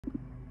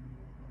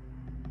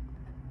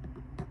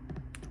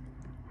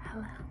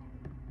Hello.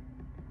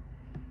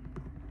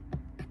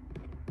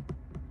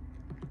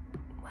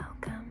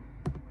 Welcome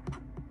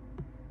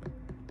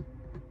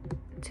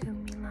to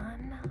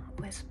Milan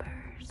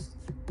Whispers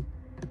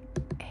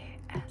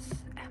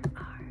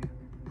ASMR.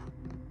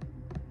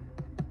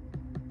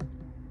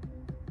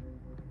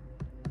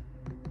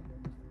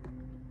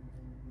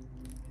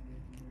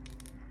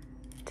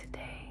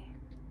 Today,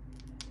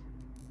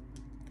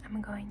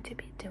 I'm going to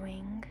be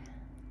doing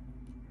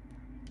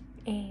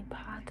a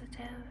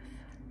positive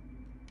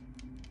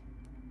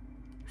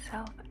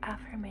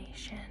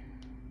self-affirmation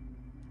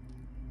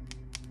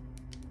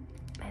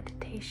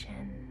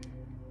meditation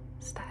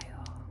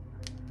style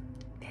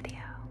video.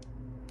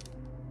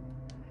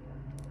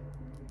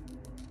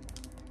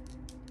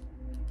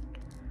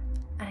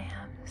 I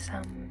have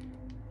some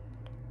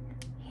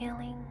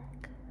healing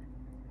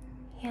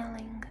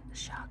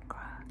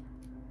chakra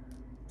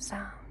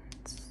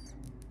sounds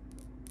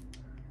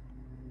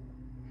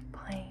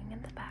playing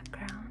in the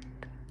background.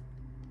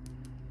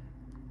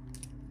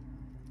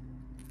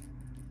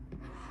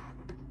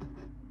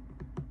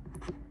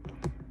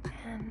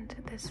 And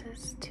this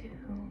is to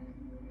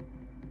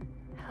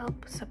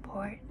help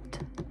support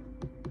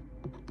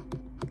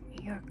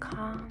your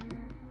calm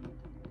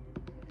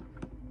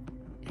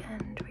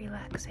and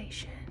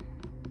relaxation.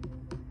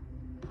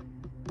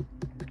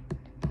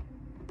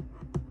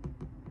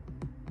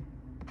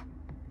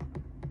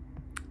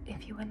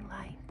 If you would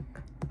like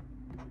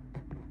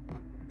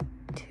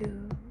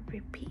to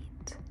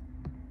repeat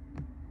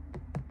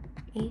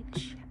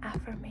each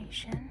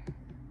affirmation,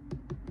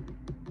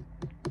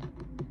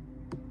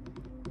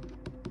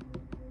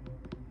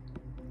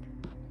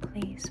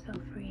 please feel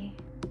free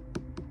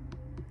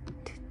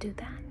to do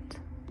that.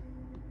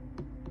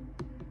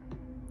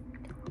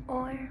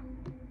 Or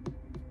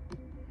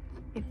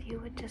if you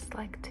would just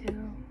like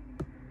to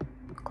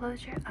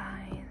close your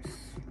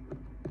eyes,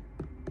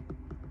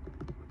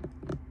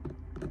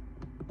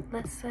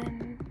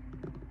 listen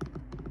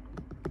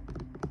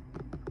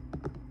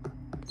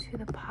to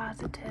the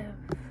positive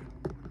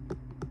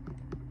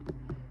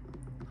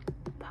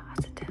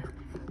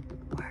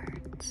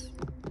words.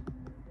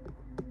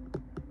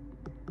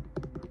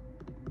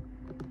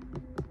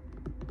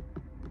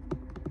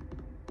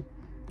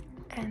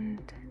 And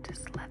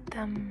just let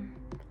them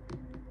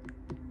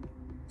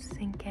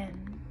sink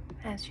in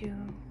as you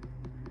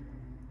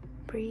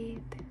breathe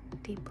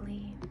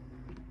deeply.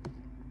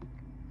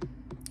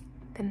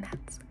 Then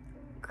that's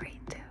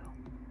great too.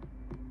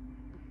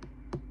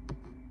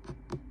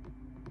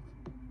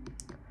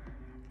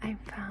 I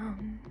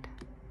found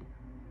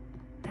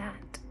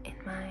that in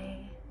my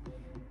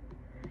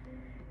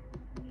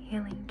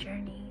healing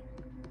journey,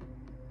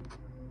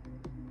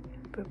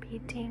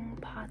 repeating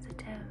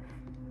positive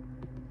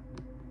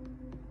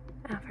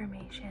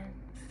affirmations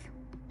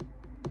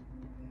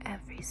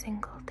every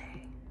single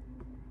day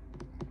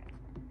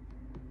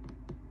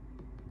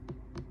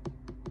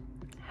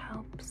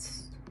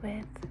helps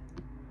with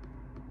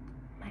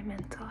my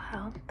mental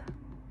health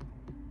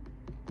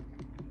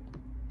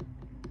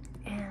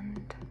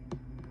and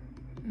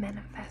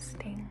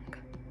manifesting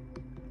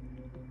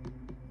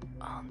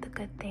all the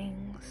good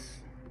things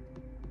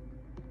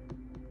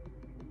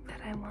that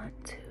I want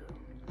to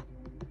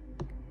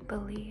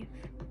believe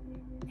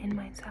in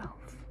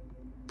myself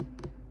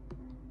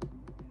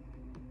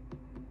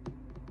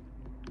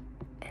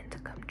and to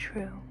come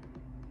true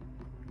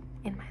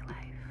in my life.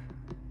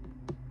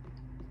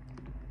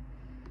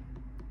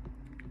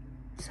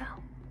 So,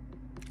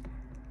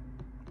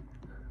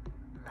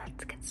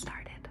 let's get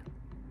started.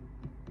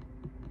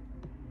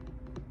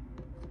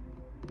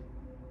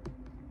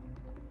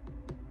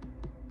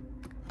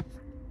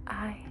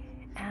 I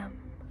am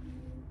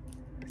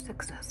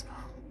successful.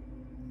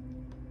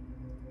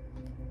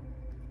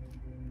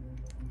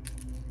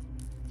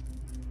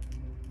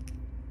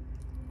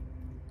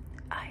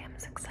 I am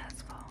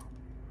successful.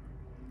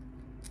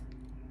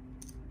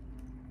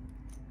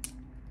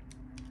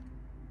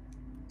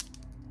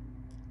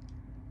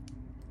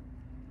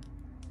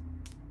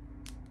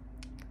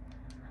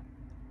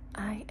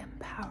 I am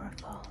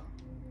powerful.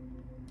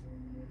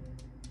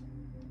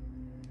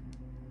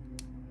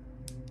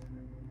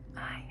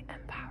 I am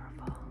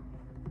powerful.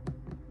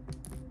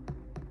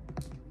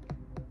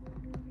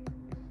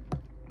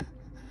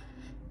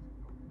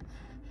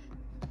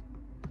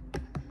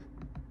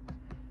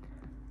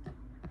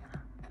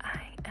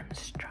 I am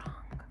strong.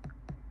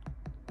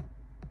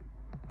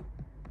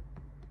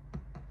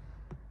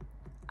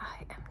 I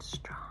am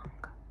strong.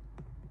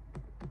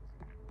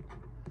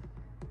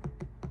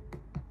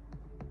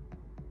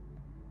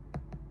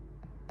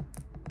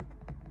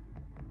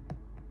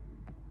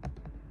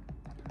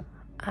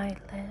 I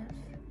live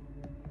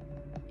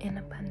in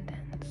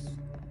abundance.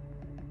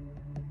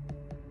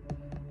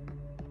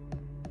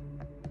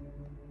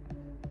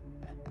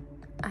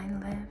 I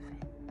live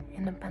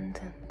in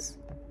abundance.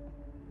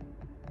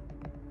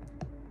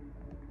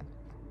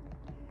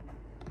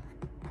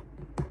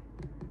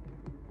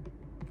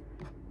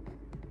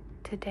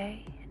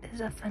 Today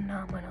is a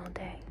phenomenal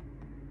day.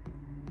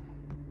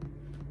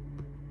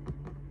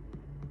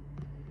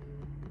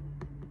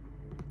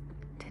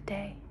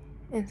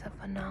 is a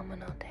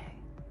phenomenal day.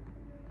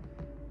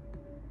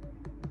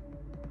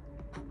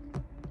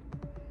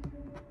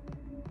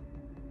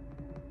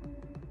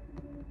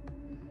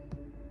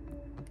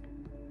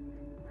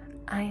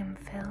 I am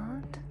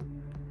filled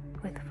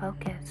with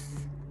focus.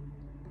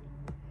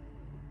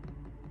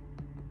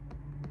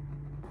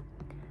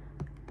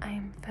 I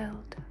am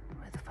filled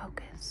with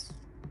focus.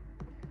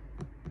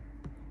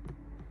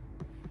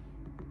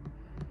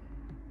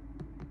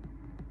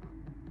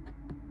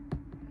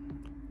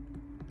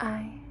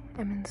 I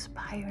am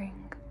inspiring.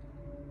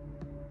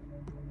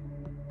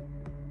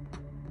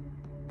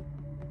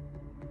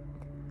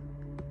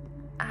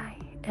 I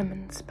am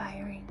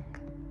inspiring.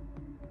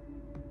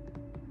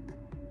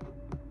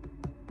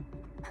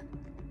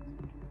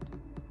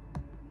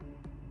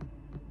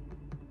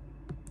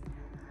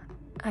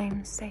 I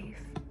am safe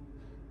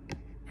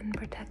and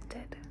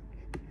protected.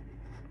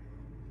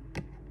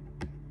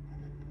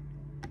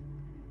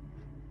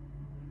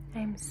 I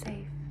am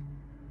safe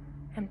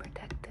and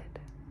protected.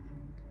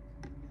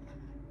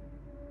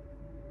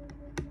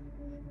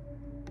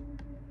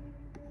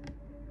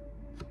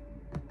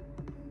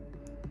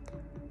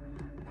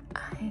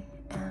 I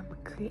am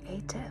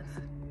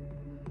creative.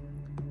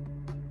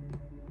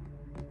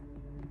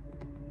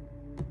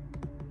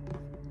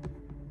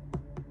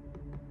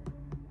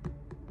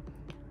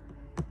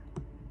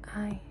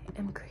 I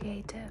am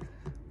creative.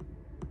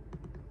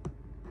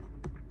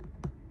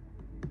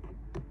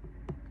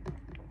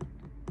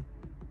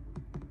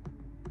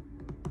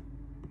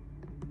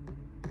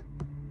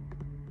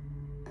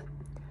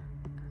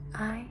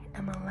 I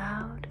am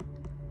allowed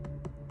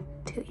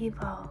to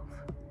evolve.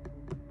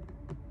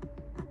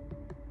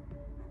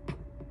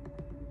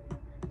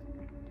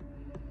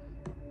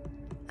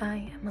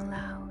 I am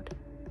allowed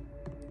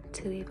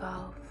to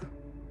evolve.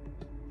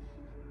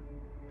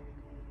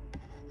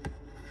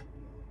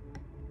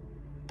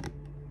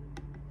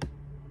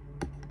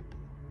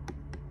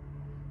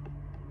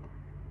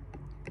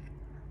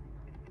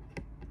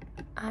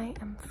 I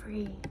am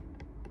free.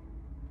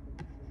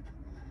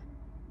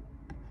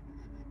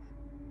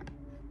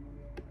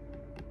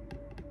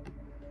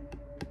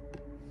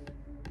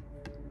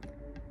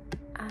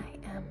 I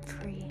am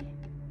free.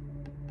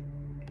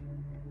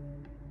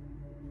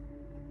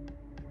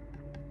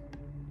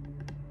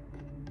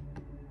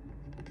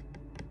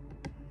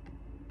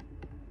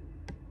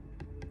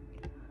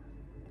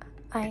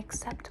 I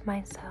accept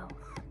myself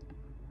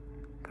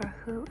for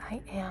who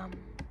I am.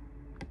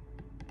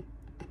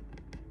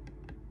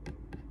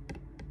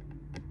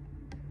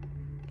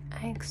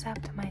 I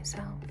accept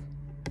myself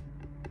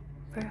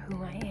for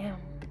who I am.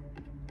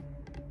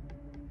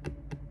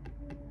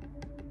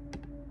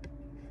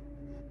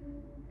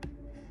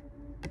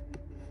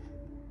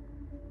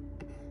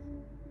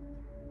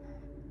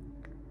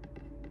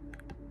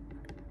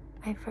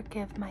 I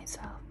forgive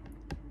myself.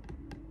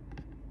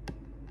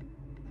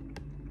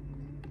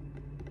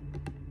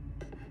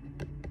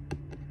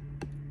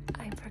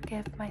 I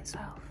forgive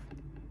myself.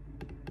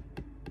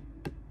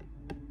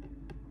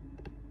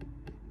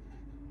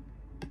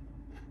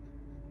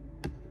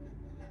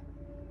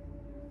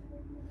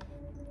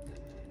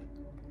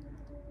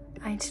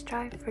 I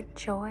strive for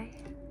joy,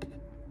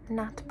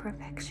 not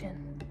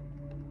perfection.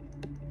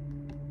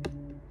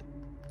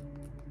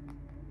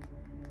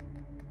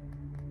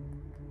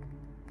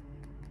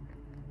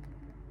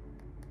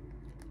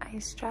 I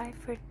strive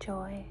for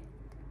joy,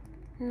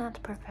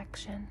 not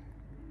perfection.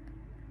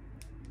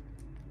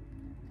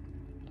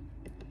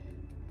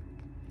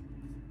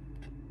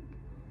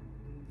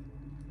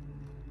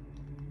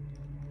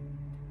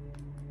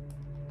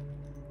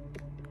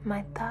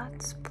 My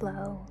thoughts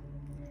flow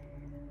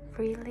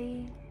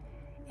freely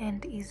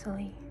and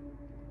easily.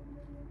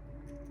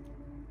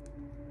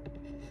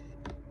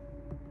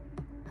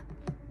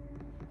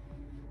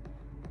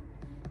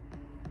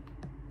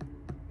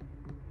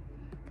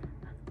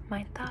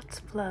 My thoughts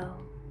flow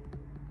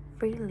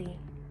freely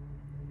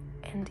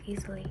and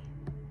easily.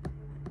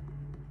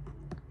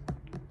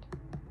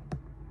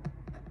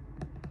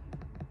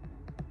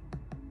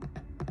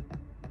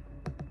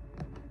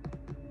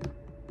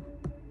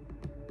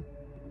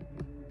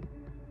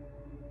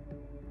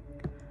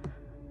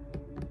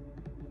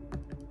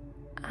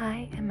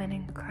 I am an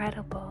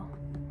incredible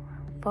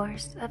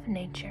force of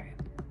nature.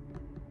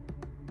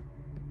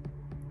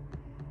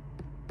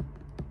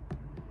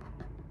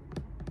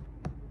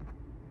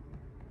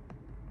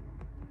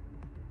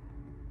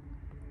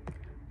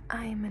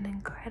 I am an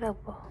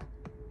incredible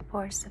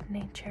force of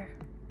nature.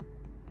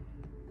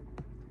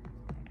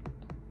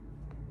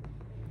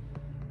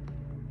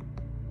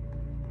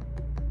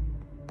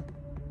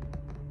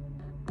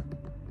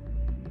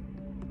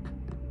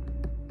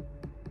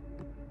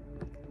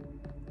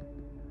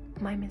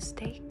 My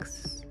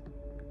mistakes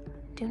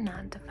do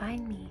not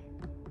define me.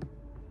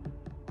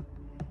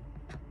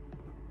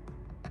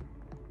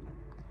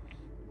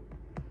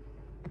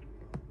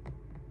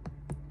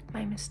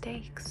 My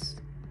mistakes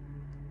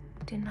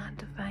do not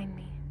define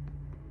me.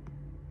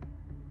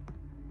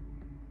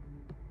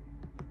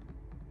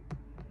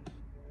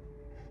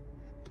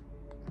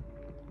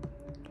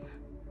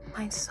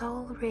 My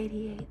soul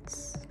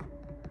radiates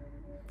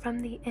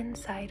from the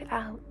inside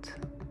out.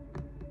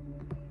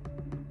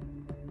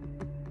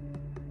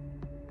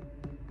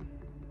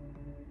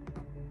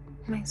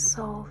 My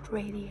soul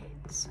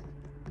radiates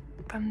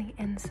from the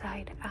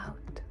inside out.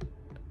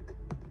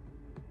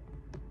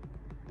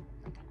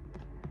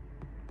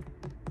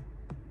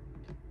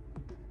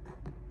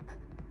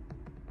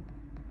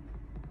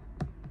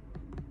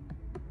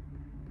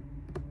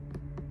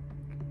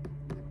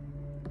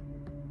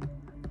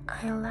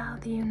 I allow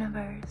the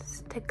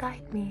universe to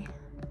guide me.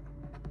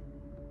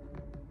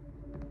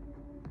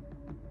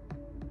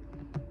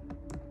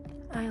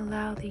 I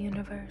allow the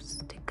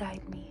universe to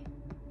guide me.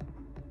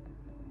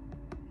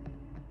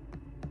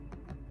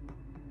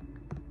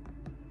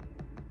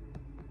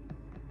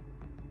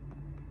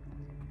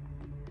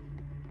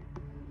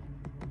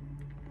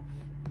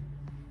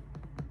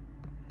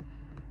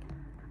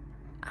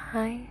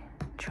 I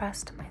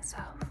trust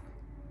myself.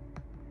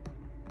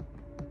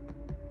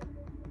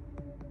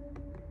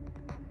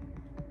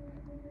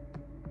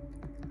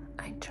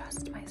 I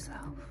trust myself.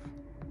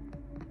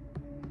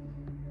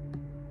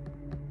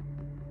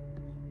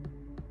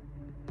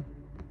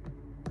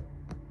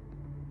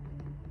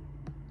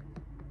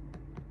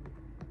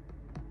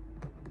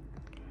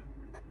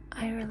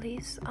 I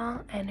release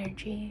all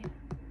energy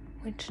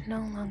which no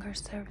longer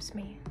serves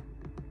me.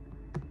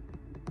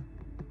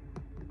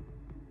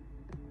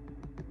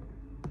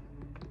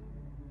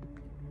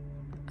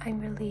 I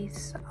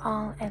release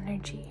all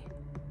energy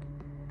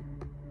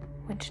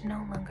which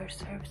no longer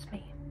serves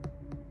me.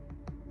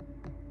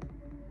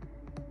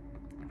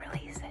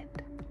 Release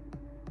it.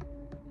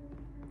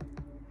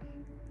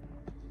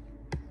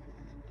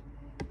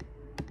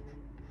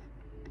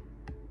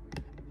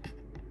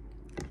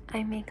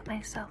 I make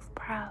myself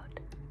proud.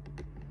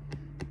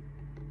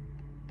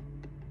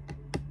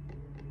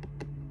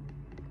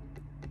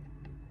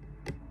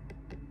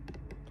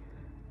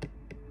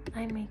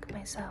 I make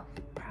myself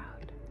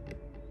proud.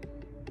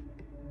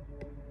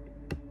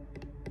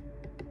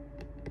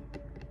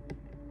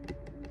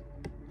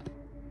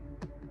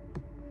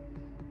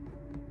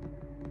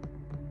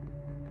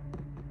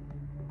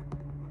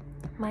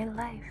 My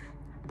life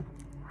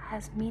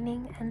has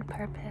meaning and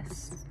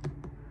purpose.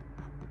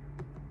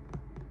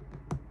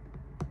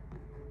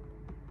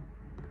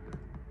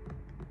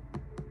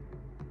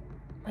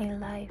 My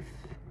life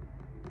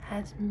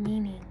has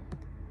meaning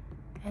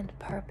and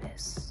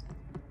purpose.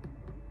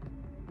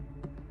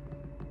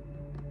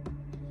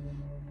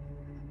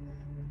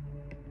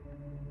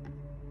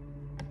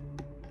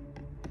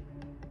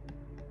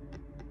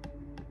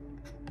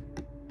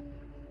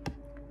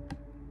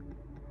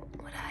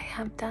 What I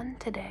have done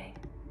today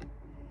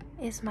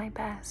is my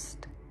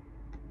best.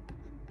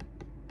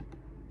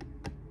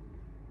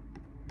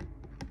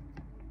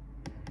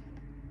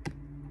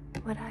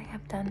 What I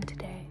have done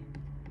today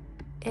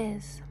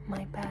is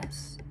my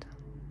best.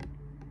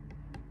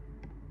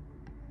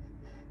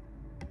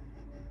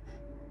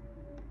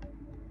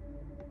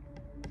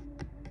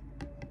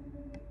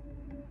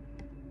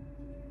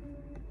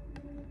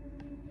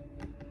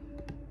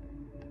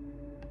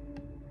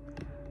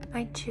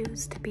 I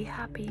choose to be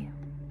happy.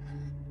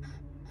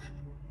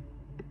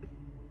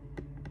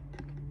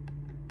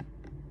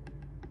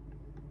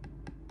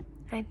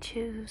 I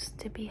choose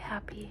to be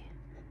happy.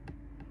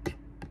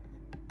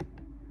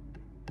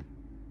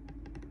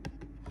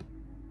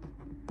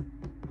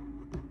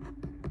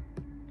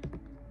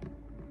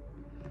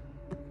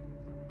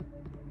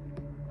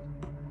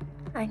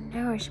 I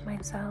nourish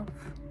myself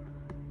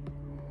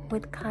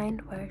with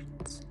kind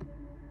words.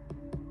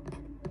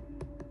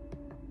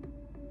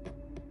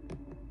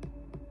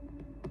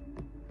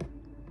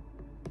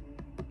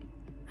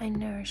 I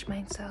nourish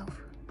myself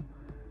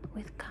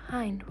with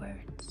kind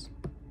words.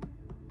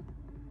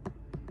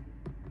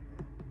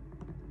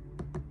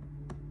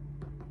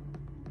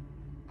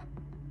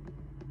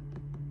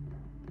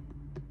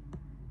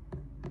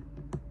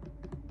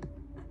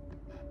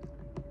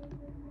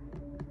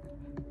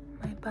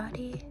 My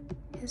body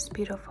is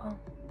beautiful,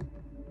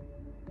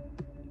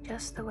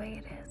 just the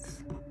way it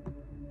is.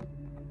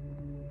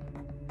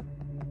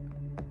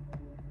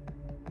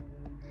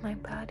 My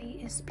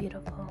body is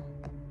beautiful,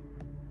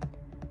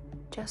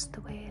 just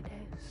the way it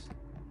is.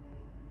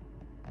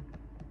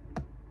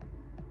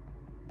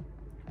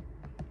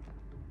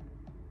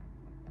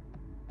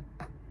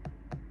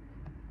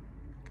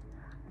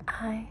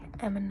 I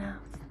am enough.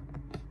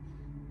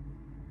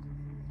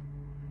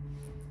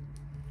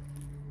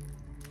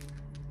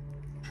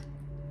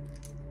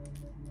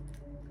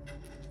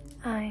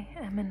 I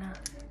am enough.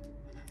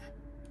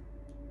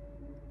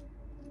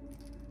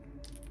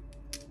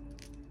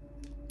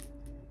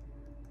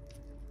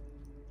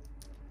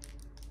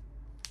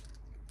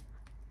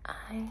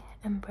 I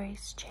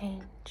embrace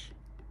change.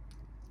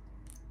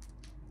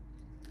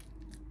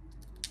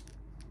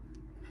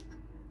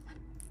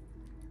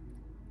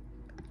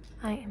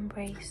 I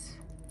embrace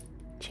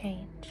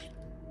change.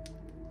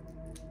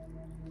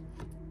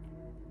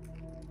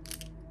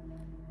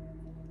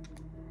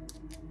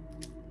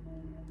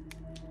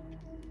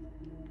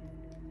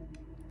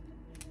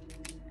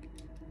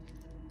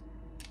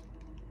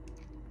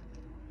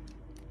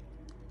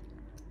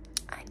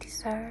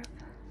 deserve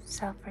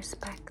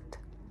self-respect.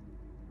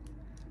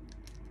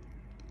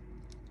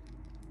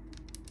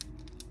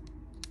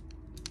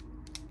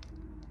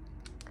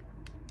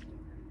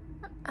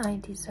 I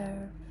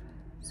deserve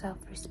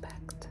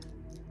self-respect.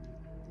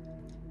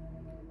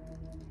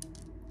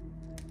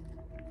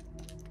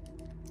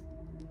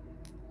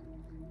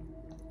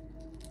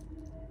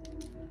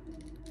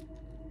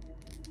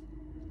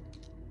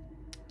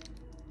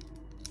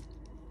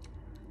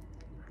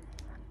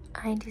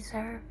 I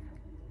deserve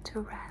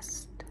to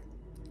rest.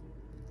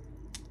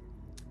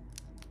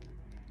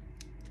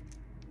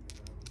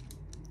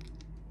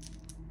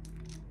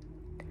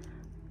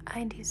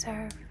 I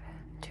deserve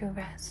to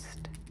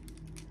rest.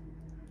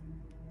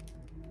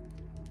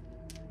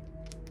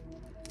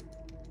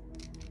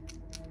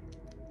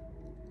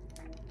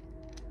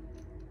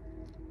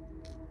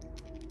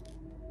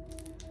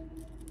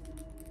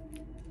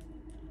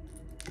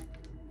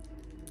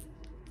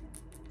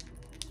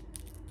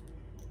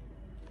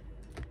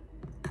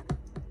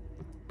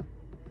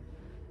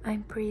 I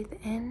breathe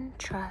in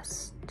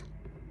trust.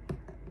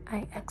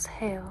 I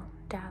exhale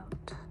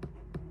doubt.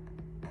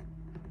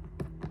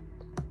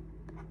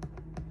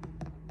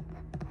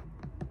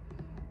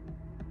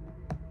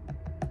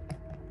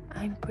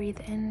 I breathe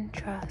in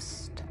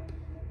trust.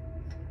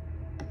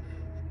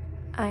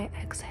 I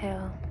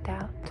exhale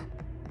doubt.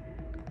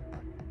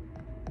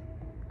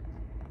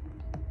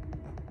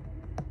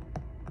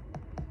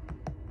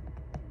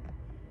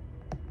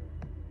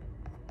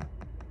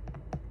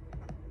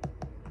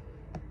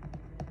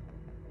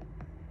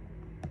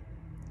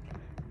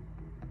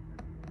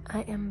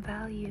 I am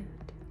valued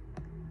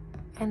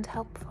and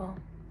helpful.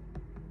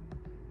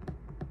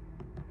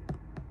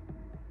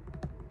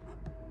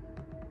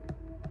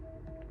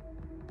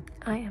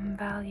 I am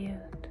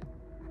valued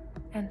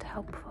and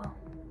helpful.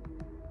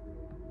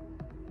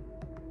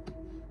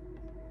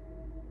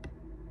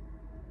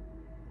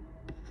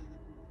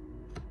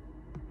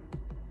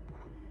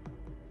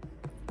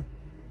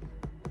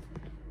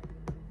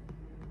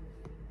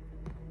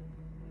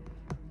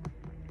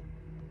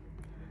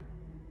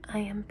 I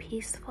am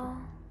peaceful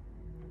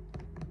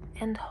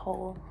and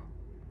whole.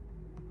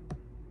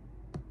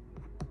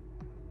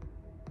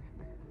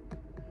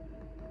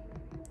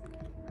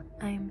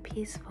 I am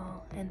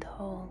peaceful and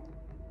whole.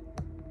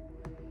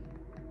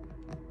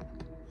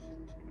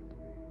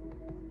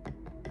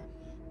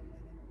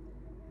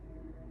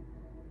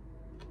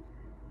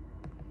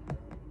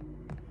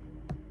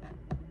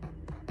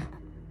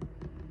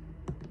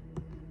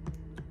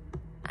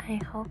 I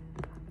hope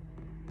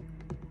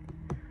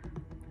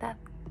that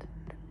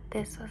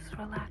this was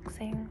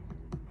relaxing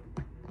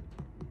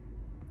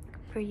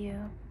for you.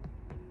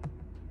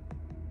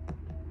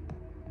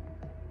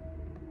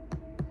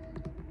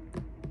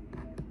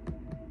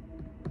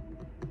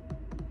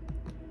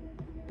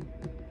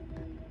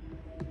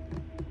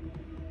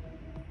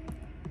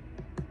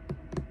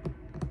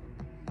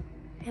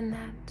 And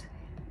that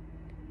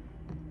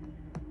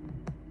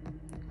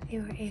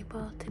you were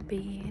able to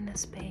be in a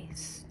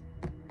space,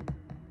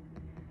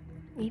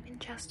 even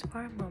just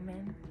for a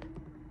moment,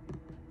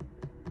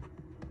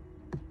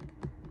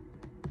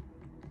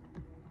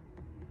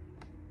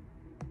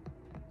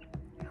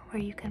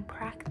 where you can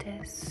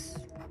practice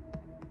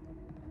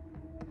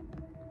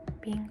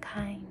being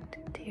kind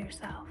to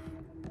yourself.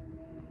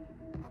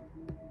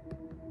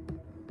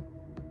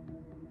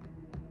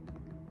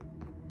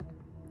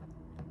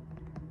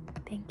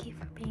 Thank you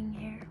for being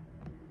here.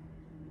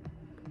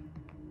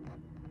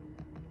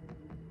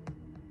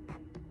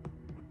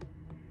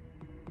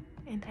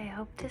 And I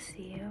hope to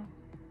see you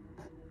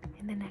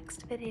in the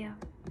next video.